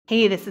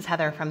Hey, this is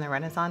Heather from the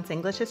Renaissance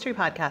English History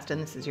Podcast, and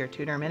this is your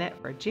Tudor Minute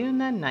for June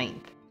the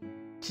 9th.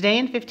 Today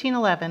in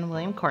 1511,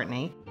 William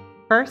Courtenay,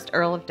 1st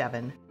Earl of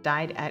Devon,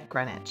 died at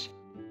Greenwich.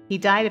 He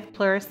died of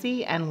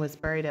pleurisy and was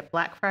buried at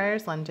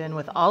Blackfriars, London,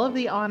 with all of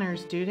the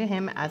honors due to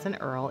him as an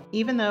earl,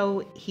 even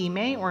though he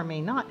may or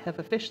may not have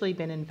officially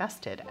been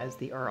invested as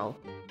the earl.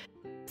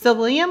 So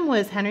William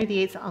was Henry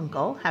VIII's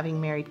uncle,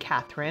 having married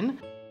Catherine,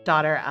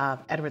 daughter of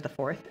Edward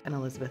IV and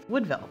Elizabeth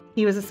Woodville.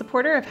 He was a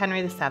supporter of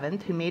Henry VII,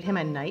 who made him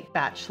a knight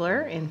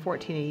bachelor in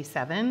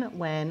 1487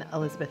 when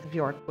Elizabeth of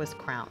York was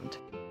crowned.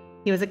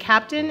 He was a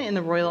captain in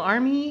the Royal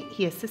Army.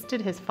 He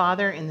assisted his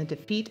father in the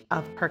defeat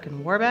of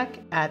Perkin Warbeck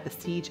at the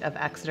Siege of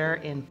Exeter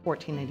in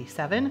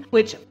 1497,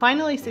 which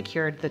finally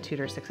secured the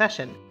Tudor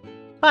succession.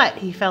 But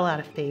he fell out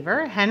of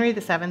favor. Henry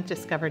VII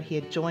discovered he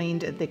had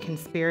joined the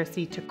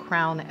conspiracy to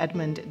crown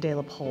Edmund de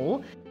la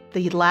Pole,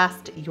 the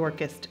last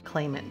Yorkist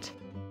claimant.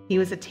 He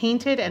was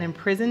attainted and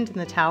imprisoned in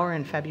the Tower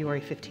in February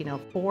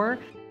 1504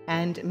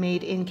 and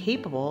made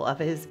incapable of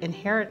his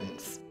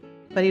inheritance.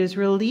 But he was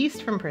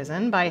released from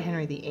prison by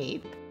Henry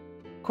VIII.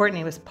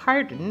 Courtenay was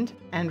pardoned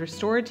and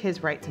restored to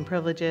his rights and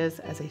privileges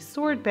as a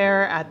sword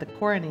bearer at the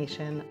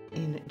coronation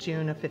in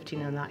June of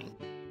 1509.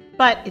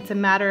 But it's a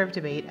matter of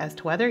debate as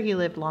to whether he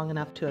lived long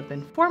enough to have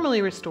been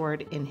formally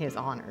restored in his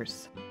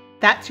honors.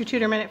 That's your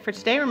Tudor Minute for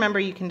today. Remember,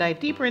 you can dive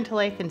deeper into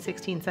life in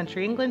 16th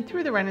century England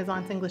through the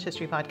Renaissance English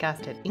History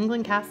Podcast at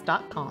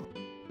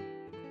englandcast.com.